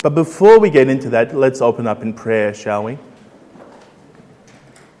But before we get into that, let's open up in prayer, shall we?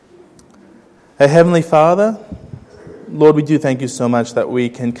 Our Heavenly Father, Lord, we do thank you so much that we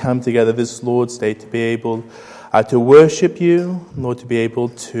can come together this Lord's Day to be able to worship you, Lord, to be able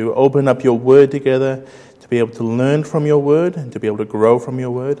to open up your word together, to be able to learn from your word and to be able to grow from your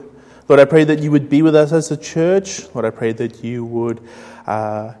word. Lord, I pray that you would be with us as a church. Lord, I pray that you would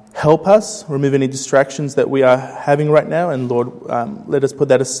help us remove any distractions that we are having right now. And Lord, let us put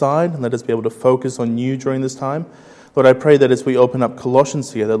that aside and let us be able to focus on you during this time. Lord, I pray that as we open up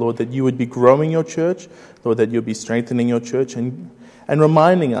Colossians together, Lord, that you would be growing your church. Lord, that you'll be strengthening your church and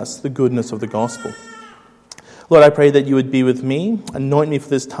reminding us the goodness of the gospel. Lord, I pray that you would be with me, anoint me for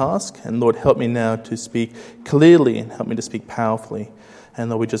this task, and Lord, help me now to speak clearly and help me to speak powerfully. And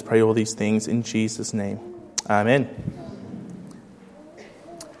Lord, we just pray all these things in Jesus' name. Amen.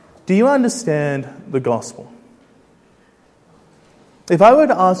 Do you understand the gospel? If I were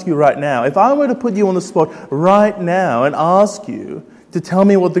to ask you right now, if I were to put you on the spot right now and ask you to tell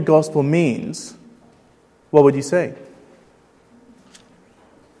me what the gospel means, what would you say?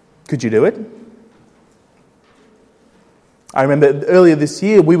 Could you do it? I remember earlier this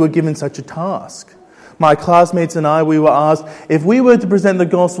year we were given such a task. My classmates and I, we were asked, if we were to present the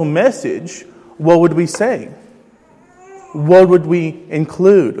gospel message, what would we say? What would we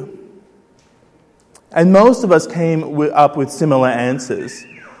include? And most of us came up with similar answers.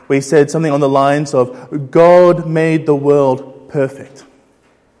 We said something on the lines of, God made the world perfect.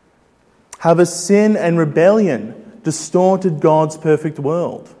 However, sin and rebellion distorted God's perfect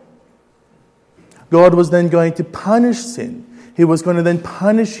world. God was then going to punish sin. He was going to then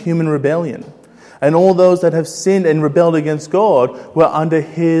punish human rebellion. And all those that have sinned and rebelled against God were under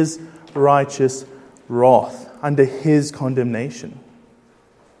his righteous wrath, under his condemnation.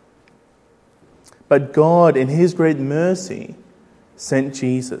 But God, in his great mercy, sent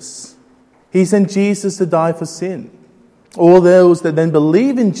Jesus. He sent Jesus to die for sin. All those that then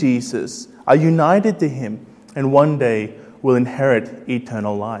believe in Jesus are united to him and one day will inherit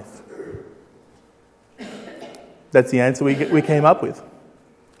eternal life. That's the answer we came up with.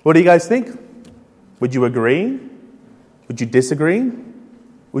 What do you guys think? Would you agree? Would you disagree?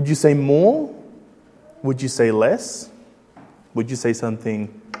 Would you say more? Would you say less? Would you say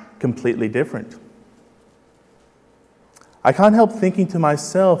something completely different? I can't help thinking to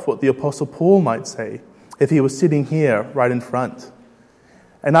myself what the Apostle Paul might say if he was sitting here right in front.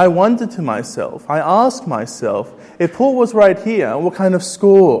 And I wonder to myself, I ask myself, if Paul was right here, what kind of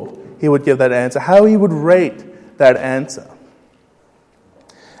score he would give that answer, how he would rate that answer.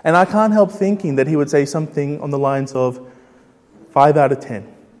 And I can't help thinking that he would say something on the lines of 5 out of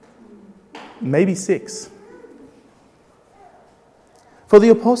 10, maybe 6. For the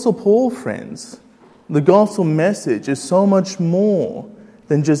Apostle Paul, friends, the gospel message is so much more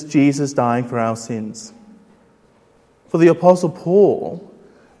than just Jesus dying for our sins. For the Apostle Paul,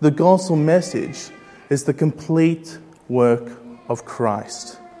 the gospel message is the complete work of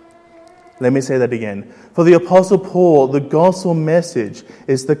Christ. Let me say that again. For the Apostle Paul, the gospel message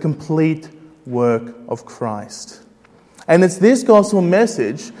is the complete work of Christ. And it's this gospel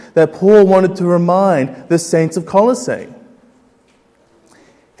message that Paul wanted to remind the saints of Colossae.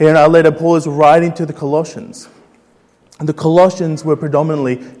 Here in our letter, Paul is writing to the Colossians. And the Colossians were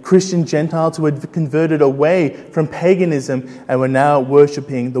predominantly Christian Gentiles who had converted away from paganism and were now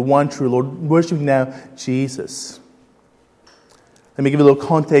worshipping the one true Lord, worshipping now Jesus. Let me give you a little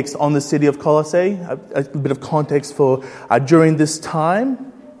context on the city of Colossae, a bit of context for during this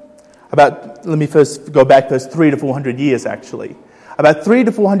time. Let me first go back those 300 to 400 years, actually. About 300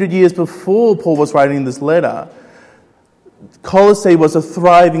 to 400 years before Paul was writing this letter, Colossae was a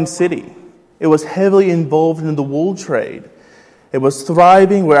thriving city. It was heavily involved in the wool trade. It was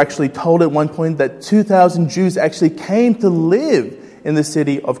thriving. We're actually told at one point that 2,000 Jews actually came to live in the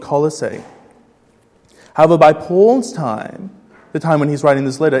city of Colossae. However, by Paul's time, the time when he's writing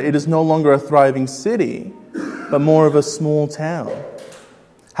this letter, it is no longer a thriving city, but more of a small town.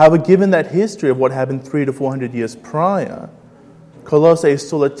 However, given that history of what happened 300 to 400 years prior, Colossae is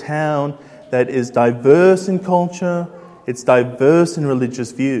still a town that is diverse in culture, it's diverse in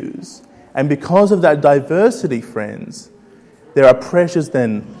religious views. And because of that diversity, friends, there are pressures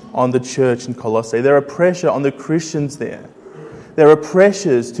then on the church in Colossae. There are pressure on the Christians there. There are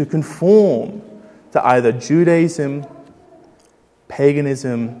pressures to conform to either Judaism,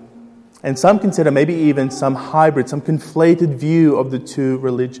 paganism, and some consider maybe even some hybrid, some conflated view of the two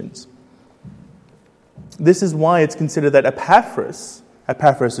religions. This is why it's considered that Epaphras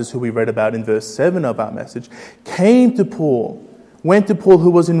is who we read about in verse 7 of our message, went to Paul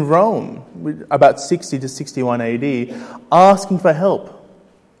who was in Rome about 60 to 61 AD, asking for help.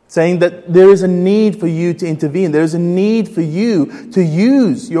 saying that there is a need for you to intervene. There is a need for you to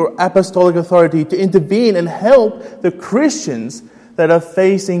use your apostolic authority to intervene and help the Christians that are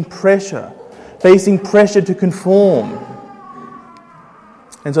facing pressure to conform.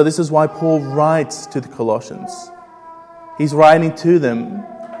 And so this is why Paul writes to the Colossians. He's writing to them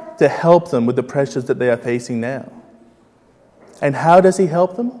to help them with the pressures that they are facing now. And how does he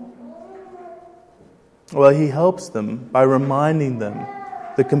help them? Well, he helps them by reminding them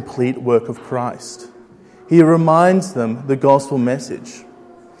the complete work of Christ. He reminds them the gospel message.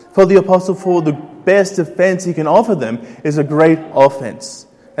 For the Apostle Paul, the best defense he can offer them is a great offense.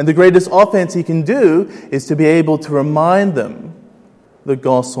 And the greatest offense he can do is to be able to remind them the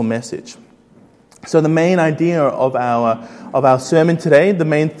gospel message. So the main idea of our sermon today, the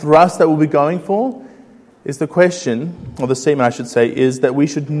main thrust that we'll be going for, is the question, or the statement I should say, is that we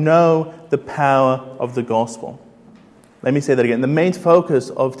should know the power of the gospel. Let me say that again. The main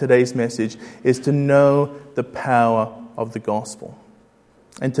focus of today's message is to know the power of the gospel.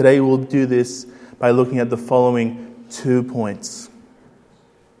 And today we'll do this by looking at the following 2 points.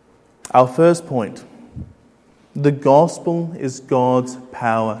 Our first point, the gospel is God's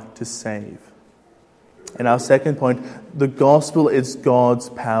power to save. And our second point, the gospel is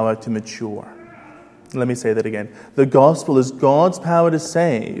God's power to mature. Let me say that again. The gospel is God's power to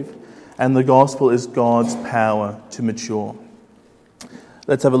save, and the gospel is God's power to mature.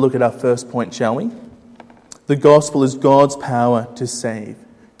 Let's have a look at our first point, shall we? The gospel is God's power to save.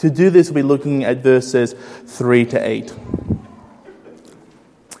 To do this, we'll be looking at verses 3 to 8.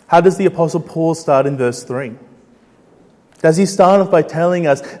 How does the Apostle Paul start in verse 3? Does he start off by telling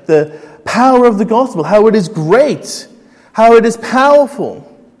us the power of the gospel, how it is great, how it is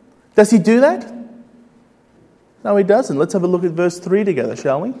powerful? Does he do that? No, he doesn't. Let's have a look at verse 3 together,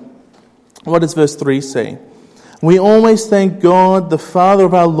 shall we? What does verse 3 say? We always thank God, the Father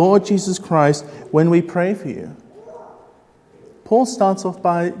of our Lord Jesus Christ, when we pray for you. Paul starts off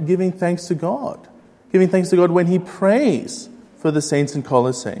by giving thanks to God. Giving thanks to God when he prays for the saints in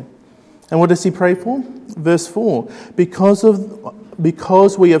Colossae. And what does he pray for? Verse 4, because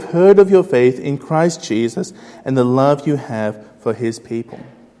we have heard of your faith in Christ Jesus and the love you have for his people.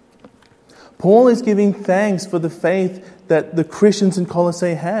 Paul is giving thanks for the faith that the Christians in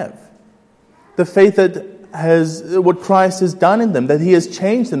Colossae have. The faith that has what Christ has done in them, that he has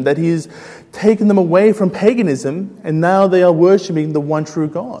changed them, that he has taken them away from paganism, and now they are worshipping the one true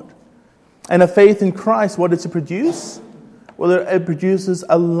God. And a faith in Christ, what does it produce? Well, it produces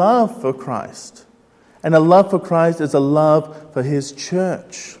a love for Christ. And a love for Christ is a love for his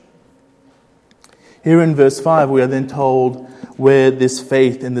church. Here in verse 5, we are then told where this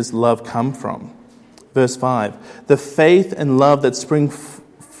faith and this love come from. Verse 5, the faith and love that spring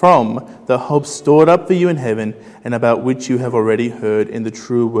from the hope stored up for you in heaven and about which you have already heard in the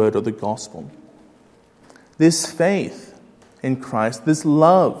true word of the gospel. This faith in Christ, this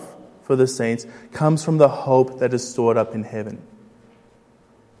love for the saints, comes from the hope that is stored up in heaven.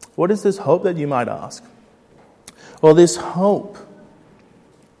 What is this hope that you might ask? Well, this hope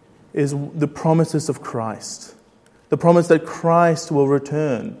is the promises of Christ. The promise that Christ will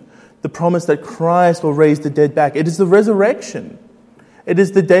return. The promise that Christ will raise the dead back. It is the resurrection. It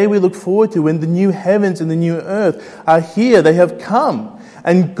is the day we look forward to when the new heavens and the new earth are here. They have come.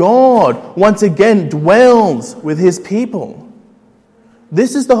 And God once again dwells with his people.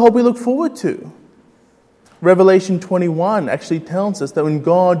 This is the hope we look forward to. Revelation 21 actually tells us that when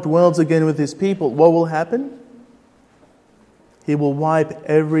God dwells again with his people, what will happen? He will wipe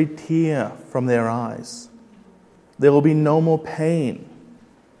every tear from their eyes. There will be no more pain.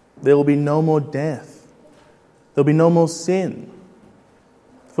 There will be no more death. There will be no more sin.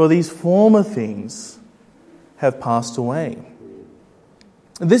 For these former things have passed away.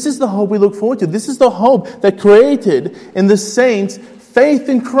 This is the hope we look forward to. This is the hope that created in the saints faith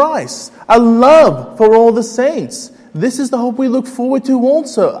in Christ, a love for all the saints. This is the hope we look forward to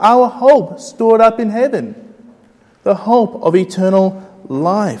also, our hope stored up in heaven, the hope of eternal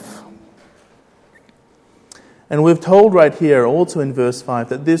life. And we're told right here, also in verse 5,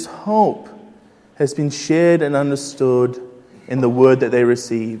 that this hope has been shared and understood in the word that they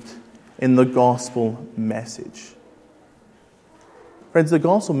received, in the gospel message. Friends, the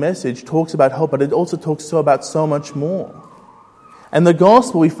gospel message talks about hope, but it also talks about so much more. And the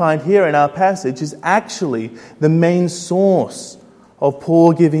gospel we find here in our passage is actually the main source of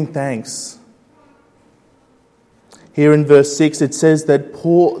Paul giving thanks. Here in verse 6, it says that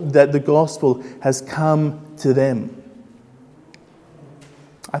the gospel has come to them.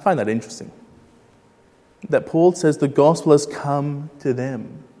 I find that interesting. That Paul says the gospel has come to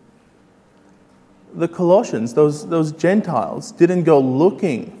them. the Colossians, those Gentiles, didn't go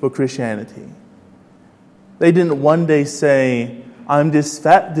looking for Christianity. They didn't one day say, I'm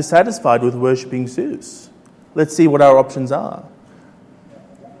dissatisfied with worshipping Zeus. Let's see what our options are.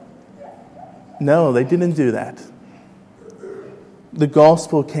 No, they didn't do that. The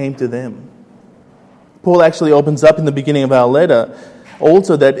gospel came to them. Paul actually opens up in the beginning of our letter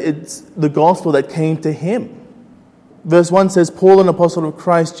also that it's the gospel that came to him. Verse 1 says, Paul, an apostle of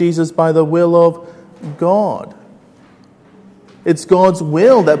Christ Jesus by the will of God. It's God's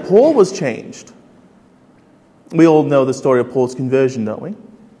will that Paul was changed. We all know the story of Paul's conversion, don't we?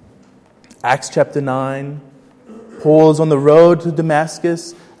 Acts chapter 9. Paul is on the road to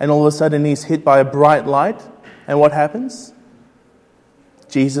Damascus, and all of a sudden he's hit by a bright light. And what happens?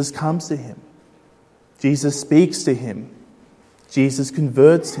 Jesus comes to him. Jesus speaks to him. Jesus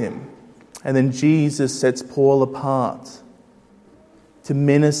converts him. And then Jesus sets Paul apart to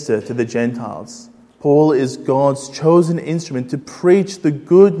minister to the Gentiles. Paul is God's chosen instrument to preach the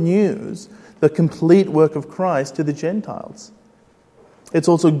good news, the complete work of Christ to the Gentiles. It's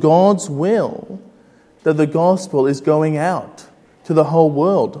also God's will that the gospel is going out to the whole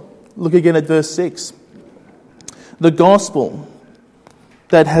world. Look again at verse 6. The gospel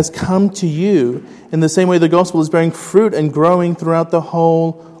that has come to you, in the same way the gospel is bearing fruit and growing throughout the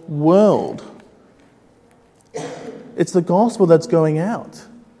whole world. It's the gospel that's going out.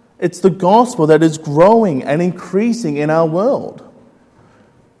 It's the gospel that is growing and increasing in our world.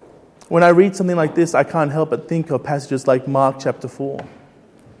 When I read something like this, I can't help but think of passages like Mark chapter 4.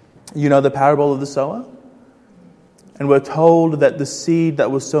 You know the parable of the sower? And we're told that the seed that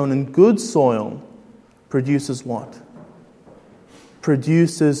was sown in good soil produces what?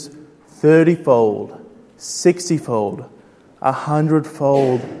 Produces 30-fold, 60-fold,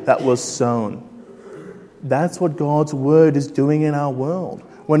 100-fold that was sown. That's what God's word is doing in our world.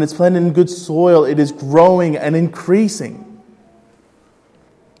 When it's planted in good soil, it is growing and increasing.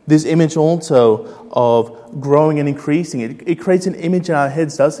 This image also of growing and increasing, it creates an image in our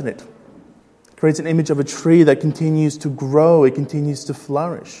heads, doesn't it? It creates an image of a tree that continues to grow, it continues to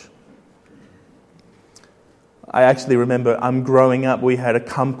flourish. I actually remember growing up, we had a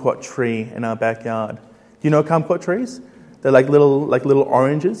kumquat tree in our backyard. Do you know kumquat trees? They're like little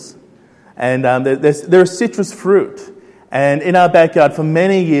oranges. And they're a citrus fruit. And in our backyard, for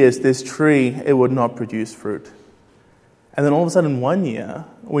many years, this tree, it would not produce fruit. And then all of a sudden, one year,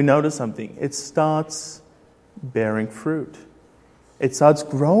 we noticed something. It starts bearing fruit. It starts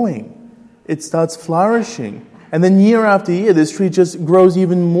growing. It starts flourishing. And then year after year, this tree just grows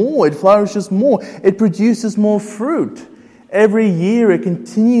even more. It flourishes more. It produces more fruit. Every year, it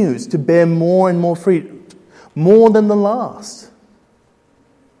continues to bear more and more fruit, more than the last.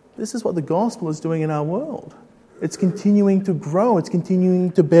 This is what the gospel is doing in our world. It's continuing to grow. It's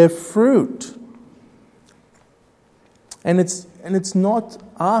continuing to bear fruit. And it's not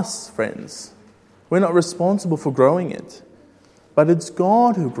us, friends. We're not responsible for growing it. But it's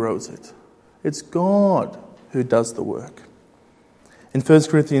God who grows it. It's God who does the work. In 1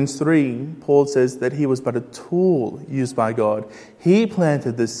 Corinthians 3, Paul says that he was but a tool used by God. He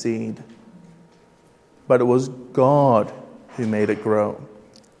planted the seed, but it was God who made it grow.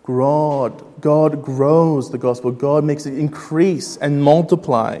 God grows the gospel. God makes it increase and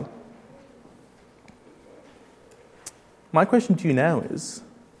multiply. My question to you now is,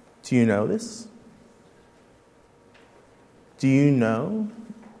 do you know this? Do you know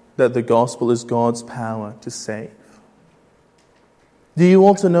that the gospel is God's power to save? Do you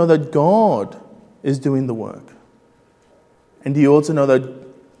also know that God is doing the work? And do you also know that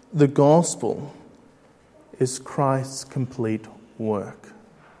the gospel is Christ's complete work?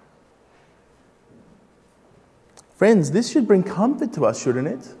 Friends, this should bring comfort to us, shouldn't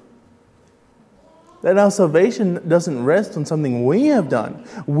it? That our salvation doesn't rest on something we have done.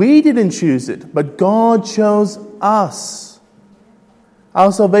 We didn't choose it, but God chose us.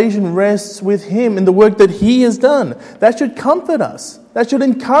 Our salvation rests with Him in the work that He has done. That should comfort us. That should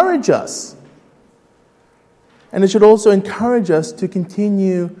encourage us. And it should also encourage us to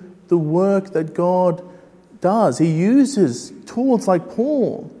continue the work that God does. He uses tools like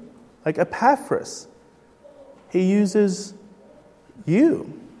Paul, like Epaphras. He uses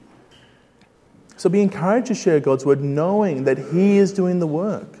you. So be encouraged to share God's word, knowing that He is doing the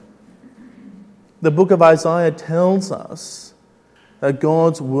work. The book of Isaiah tells us that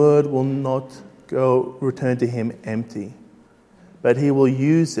God's word will not return to Him empty, but He will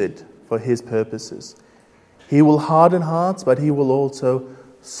use it for His purposes. He will harden hearts, but He will also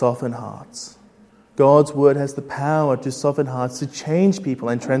soften hearts. God's word has the power to soften hearts, to change people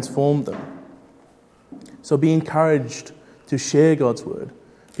and transform them. So be encouraged to share God's word.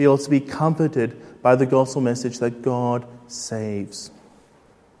 Be also be comforted by the gospel message that God saves.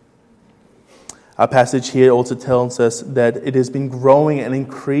 Our passage here also tells us that it has been growing and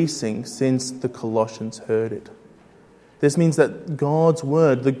increasing since the Colossians heard it. This means that God's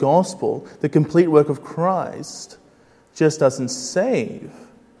word, the gospel, the complete work of Christ, just doesn't save,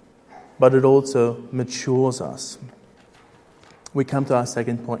 but it also matures us. We come to our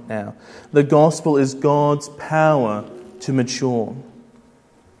second point now. The gospel is God's power to mature.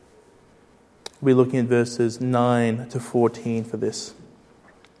 We're looking at verses 9 to 14 for this.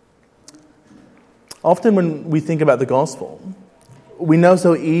 Often when we think about the gospel, we know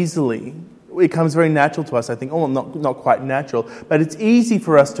so easily, it comes very natural to us, I think, not quite natural, but it's easy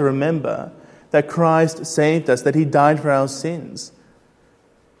for us to remember that Christ saved us, that he died for our sins.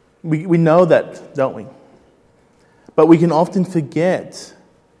 We know that, don't we? But we can often forget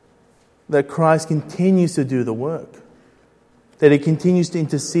that Christ continues to do the work, that he continues to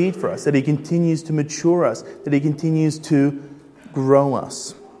intercede for us, that he continues to mature us, that he continues to grow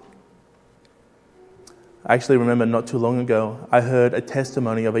us. I actually remember not too long ago, I heard a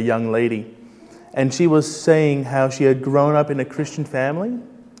testimony of a young lady, and she was saying how she had grown up in a Christian family,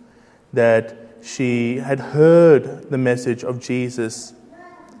 that she had heard the message of Jesus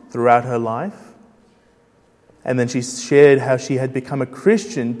throughout her life, and then she shared how she had become a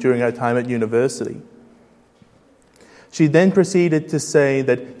Christian during her time at university. She then proceeded to say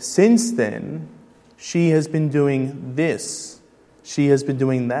that since then, she has been doing this, she has been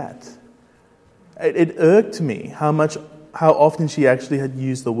doing that. It irked me how often she actually had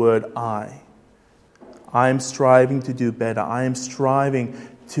used the word I. I am striving to do better. I am striving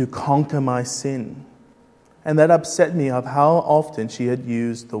to conquer my sin. And that upset me of how often she had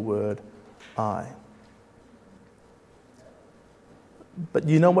used the word I. But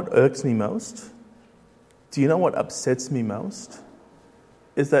you know what irks me most? Do you know what upsets me most?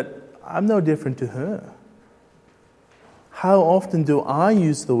 Is that I'm no different to her. How often do I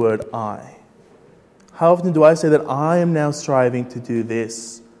use the word I? How often do I say that I am now striving to do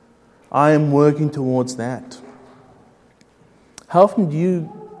this? I am working towards that. How often do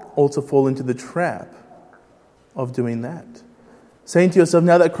you also fall into the trap of doing that? Saying to yourself,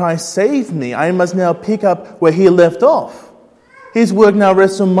 now that Christ saved me, I must now pick up where he left off. His work now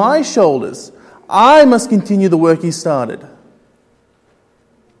rests on my shoulders. I must continue the work he started.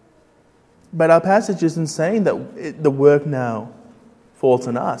 But our passage isn't saying that the work now falls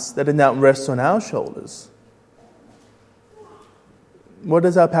on us, that it now rests on our shoulders. What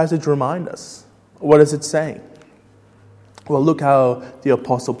does our passage remind us? What does it say? Well, look how the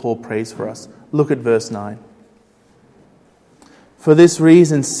Apostle Paul prays for us. Look at verse 9. For this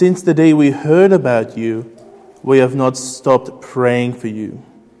reason, since the day we heard about you, we have not stopped praying for you.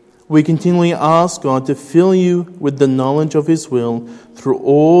 We continually ask God to fill you with the knowledge of his will through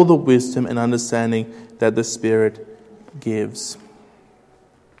all the wisdom and understanding that the Spirit gives.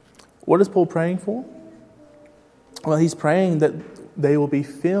 What is Paul praying for? Well, he's praying that they will be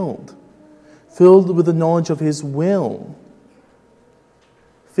filled with the knowledge of his will,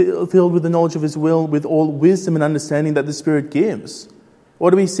 filled with the knowledge of his will, with all wisdom and understanding that the Spirit gives.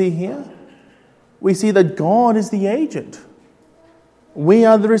 What do we see here? We see that God is the agent. We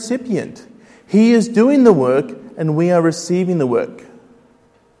are the recipient. He is doing the work and we are receiving the work.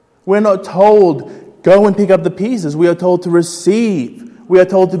 We're not told, go and pick up the pieces. We are told to receive. We are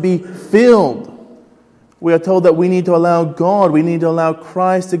told to be filled. We are told that we need to allow God, we need to allow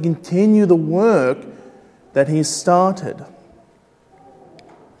Christ to continue the work that he started.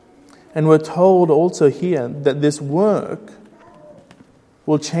 And we're told also here that this work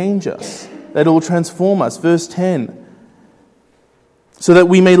will change us, that it will transform us. Verse 10, so that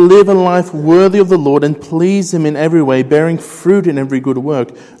we may live a life worthy of the Lord and please him in every way, bearing fruit in every good work,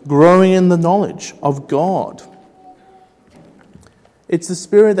 growing in the knowledge of God. It's the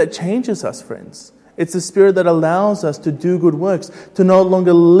Spirit that changes us, friends. It's the Spirit that allows us to do good works, to no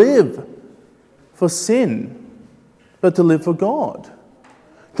longer live for sin, but to live for God.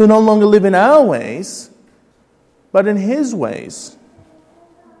 To no longer live in our ways, but in his ways.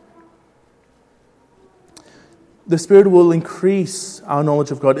 The Spirit will increase our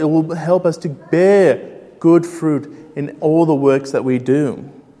knowledge of God. It will help us to bear good fruit in all the works that we do.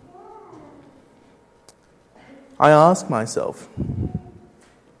 I ask myself,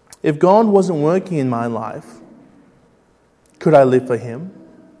 if God wasn't working in my life, could I live for him?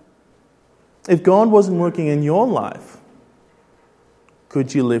 If God wasn't working in your life,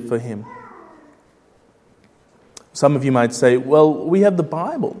 could you live for him? Some of you might say, well, we have the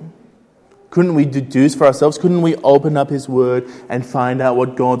Bible. Couldn't we deduce for ourselves? Couldn't we open up his word and find out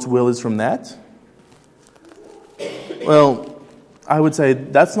what God's will is from that? Well, I would say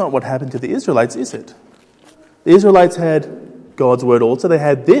that's not what happened to the Israelites, is it? The Israelites had God's word also. They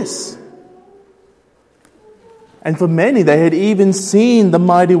had this. And for many, they had even seen the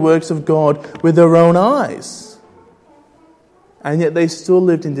mighty works of God with their own eyes. And yet they still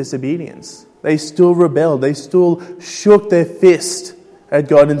lived in disobedience. They still rebelled. They still shook their fist at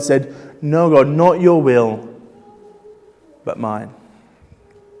God and said, "No, God, not your will, but mine."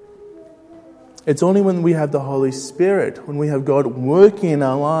 It's only when we have the Holy Spirit, when we have God working in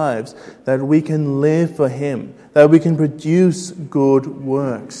our lives, that we can live for Him, that we can produce good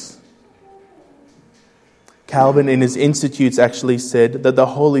works. Calvin in his Institutes actually said that the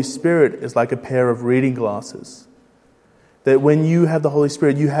Holy Spirit is like a pair of reading glasses. That when you have the Holy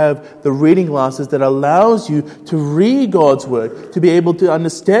Spirit, you have the reading glasses that allows you to read God's Word, to be able to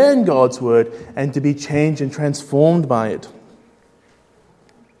understand God's Word, and to be changed and transformed by it.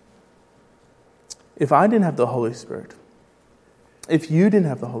 If I didn't have the Holy Spirit, if you didn't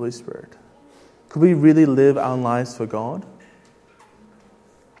have the Holy Spirit, could we really live our lives for God?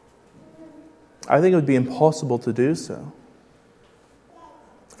 I think it would be impossible to do so.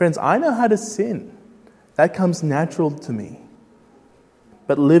 Friends, I know how to sin. That comes natural to me.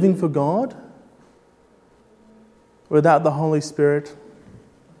 But living for God, without the Holy Spirit,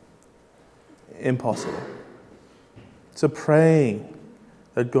 impossible. So pray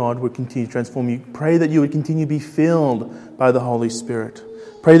that God would continue to transform you. Pray that you would continue to be filled by the Holy Spirit.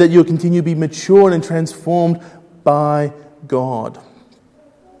 Pray that you would continue to be matured and transformed by God.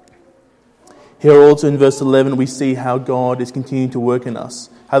 Here also in verse 11 we see how God is continuing to work in us,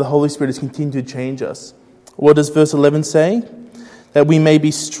 how the Holy Spirit is continuing to change us. What does verse 11 say? That we may be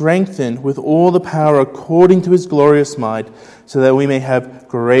strengthened with all the power according to His glorious might, so that we may have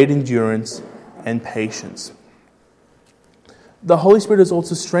great endurance and patience. The Holy Spirit is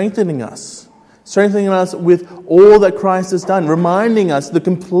also strengthening us with all that Christ has done, reminding us the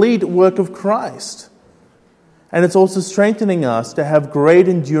complete work of Christ. And it's also strengthening us to have great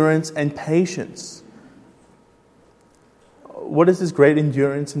endurance and patience. What is this great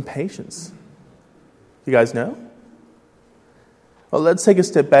endurance and patience? You guys know? Well, let's take a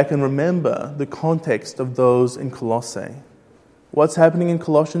step back and remember the context of those in Colossae. What's happening in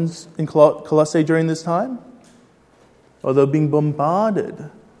Colossae during this time? Well, they're being bombarded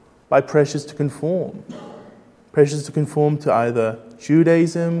by pressures to conform. Pressures to conform to either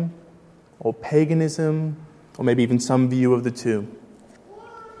Judaism or paganism, or maybe even some view of the two.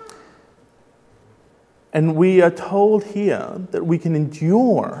 And we are told here that we can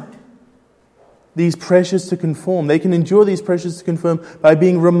endure these pressures to conform. They can endure these pressures to conform by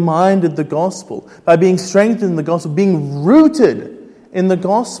being reminded the gospel, by being strengthened in the gospel, being rooted in the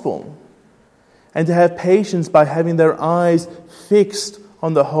gospel, and to have patience by having their eyes fixed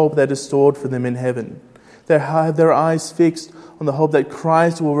on the hope that is stored for them in heaven. They have their eyes fixed on the hope that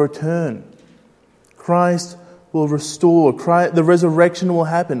Christ will return. Christ will restore. The resurrection will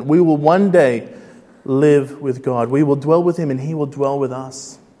happen. We will one day live with God. We will dwell with Him and He will dwell with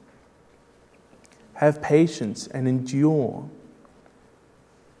us. Have patience and endure.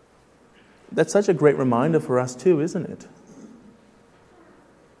 That's such a great reminder for us too, isn't it?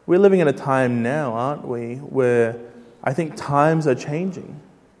 We're living in a time now, aren't we, where I think times are changing.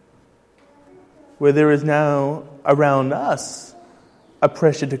 Where there is now around us a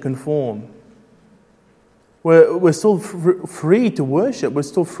pressure to conform. We're still free to worship. We're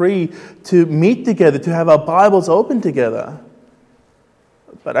still free to meet together, to have our Bibles open together.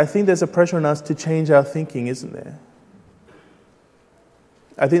 But I think there's a pressure on us to change our thinking, isn't there?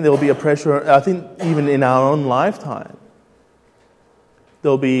 I think there will be a pressure, I think even in our own lifetime,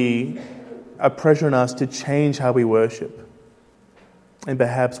 there'll be a pressure on us to change how we worship. And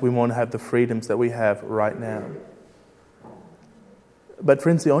perhaps we won't have the freedoms that we have right now. But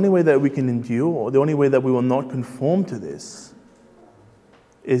friends, the only way that we can endure, the only way that we will not conform to this,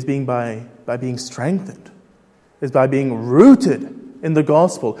 is by being strengthened, is by being rooted in the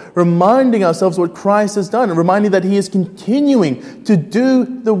gospel, reminding ourselves what Christ has done, and reminding that He is continuing to do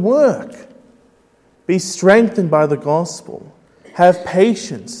the work. Be strengthened by the gospel. Have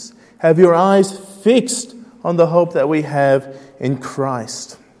patience. Have your eyes fixed on the hope that we have in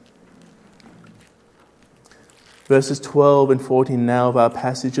Christ. Verses 12 and 14 now of our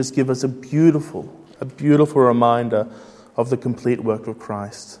passage just give us a beautiful reminder of the complete work of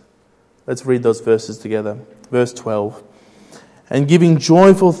Christ. Let's read those verses together. Verse 12. And giving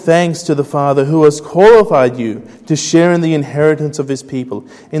joyful thanks to the Father who has qualified you to share in the inheritance of His people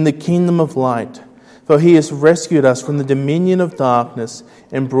in the kingdom of light. For He has rescued us from the dominion of darkness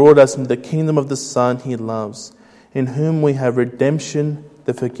and brought us into the kingdom of the Son He loves, in whom we have redemption,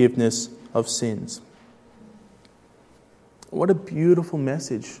 the forgiveness of sins. What a beautiful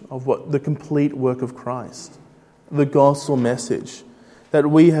message of what the complete work of Christ. The gospel message that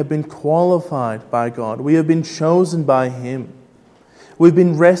we have been qualified by God. We have been chosen by Him. We've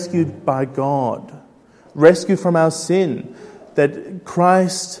been rescued by God. Rescued from our sin. That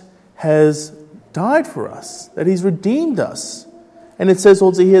Christ has died for us. That He's redeemed us. And it says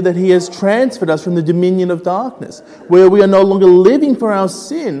also here that He has transferred us from the dominion of darkness, where we are no longer living for our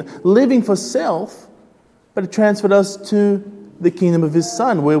sin, living for self, but it transferred us to the kingdom of His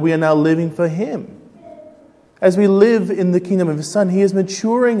Son, where we are now living for Him. As we live in the kingdom of His Son, He is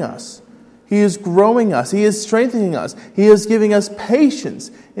maturing us. He is growing us. He is strengthening us. He is giving us patience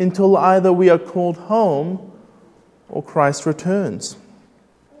until either we are called home or Christ returns.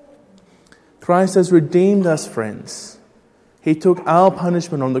 Christ has redeemed us, friends. He took our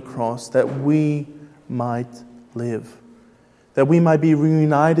punishment on the cross that we might live. That we might be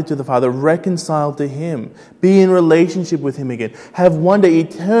reunited to the Father, reconciled to Him, be in relationship with Him again, have one day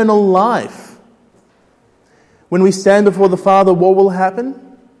eternal life. When we stand before the Father, what will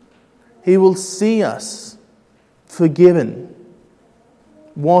happen? He will see us forgiven,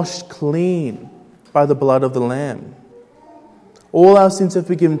 washed clean by the blood of the Lamb. All our sins are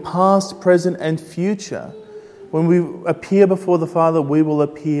forgiven, past, present, and future. When we appear before the Father, we will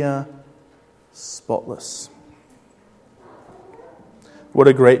appear spotless. What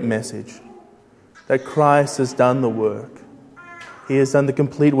a great message. That Christ has done the work. He has done the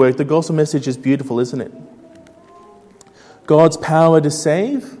complete work. The gospel message is beautiful, isn't it? God's power to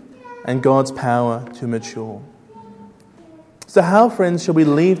save and God's power to mature. So how, friends, shall we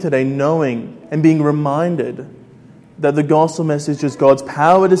leave today knowing and being reminded that the gospel message is God's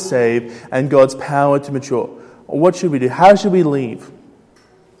power to save and God's power to mature? What should we do? How should we leave?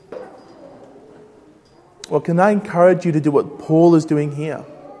 Well, can I encourage you to do what Paul is doing here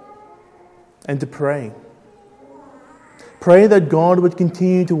and to pray? Pray that God would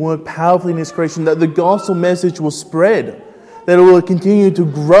continue to work powerfully in His creation, that the gospel message will spread, that it will continue to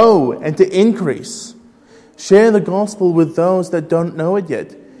grow and to increase. Share the gospel with those that don't know it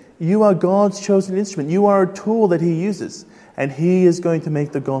yet. You are God's chosen instrument. You are a tool that He uses, and He is going to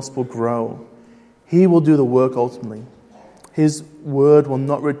make the gospel grow. He will do the work ultimately. His word will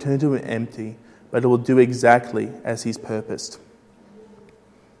not return to Him empty, but it will do exactly as He's purposed.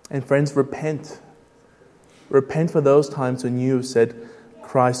 And friends, repent. Repent for those times when you have said,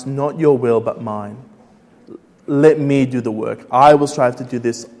 Christ, not your will, but mine. Let me do the work. I will strive to do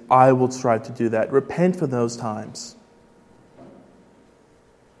this. I will strive to do that. Repent for those times.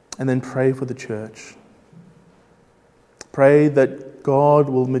 And then pray for the church. Pray that God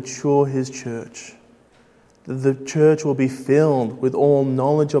will mature His church. That the church will be filled with all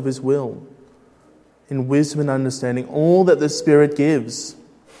knowledge of His will, in wisdom and understanding, all that the Spirit gives.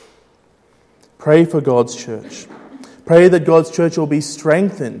 Pray for God's church. Pray that God's church will be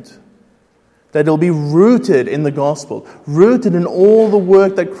strengthened, that it will be rooted in the gospel, rooted in all the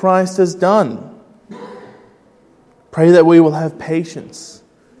work that Christ has done. Pray that we will have patience,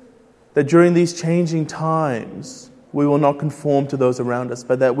 that during these changing times, we will not conform to those around us,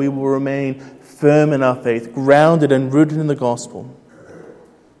 but that we will remain firm in our faith, grounded and rooted in the gospel.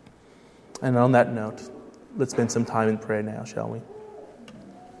 And on that note, let's spend some time in prayer now, shall we?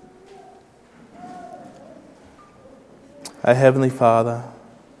 Our Heavenly Father,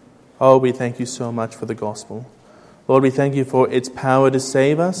 oh, we thank You so much for the gospel. Lord, we thank You for its power to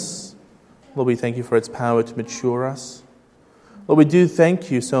save us. Lord, we thank You for its power to mature us. Lord, we do thank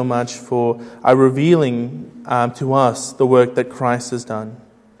You so much for revealing to us the work that Christ has done.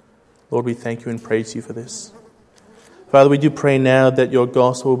 Lord, we thank You and praise You for this. Father, we do pray now that Your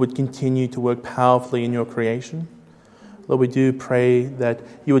gospel would continue to work powerfully in Your creation. Lord, we do pray that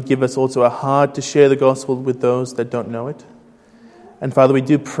You would give us also a heart to share the gospel with those that don't know it. And Father, we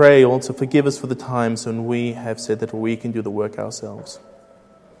do pray also, forgive us for the times when we have said that we can do the work ourselves.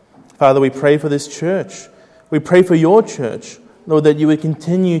 Father, we pray for this church. We pray for Your church, Lord, that You would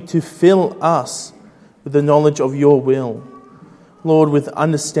continue to fill us with the knowledge of Your will. Lord, with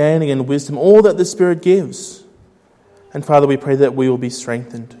understanding and wisdom, all that the Spirit gives. And Father, we pray that we will be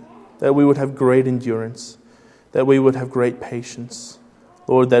strengthened, that we would have great endurance, that we would have great patience.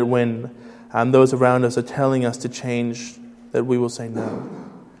 Lord, that when those around us are telling us to change, that we will say no,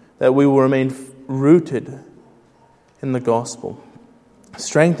 that we will remain rooted in the gospel,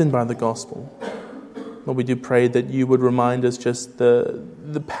 strengthened by the gospel. Lord, we do pray that You would remind us just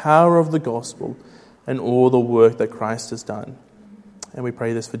the power of the gospel and all the work that Christ has done. And we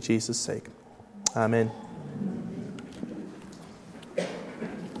pray this for Jesus' sake. Amen.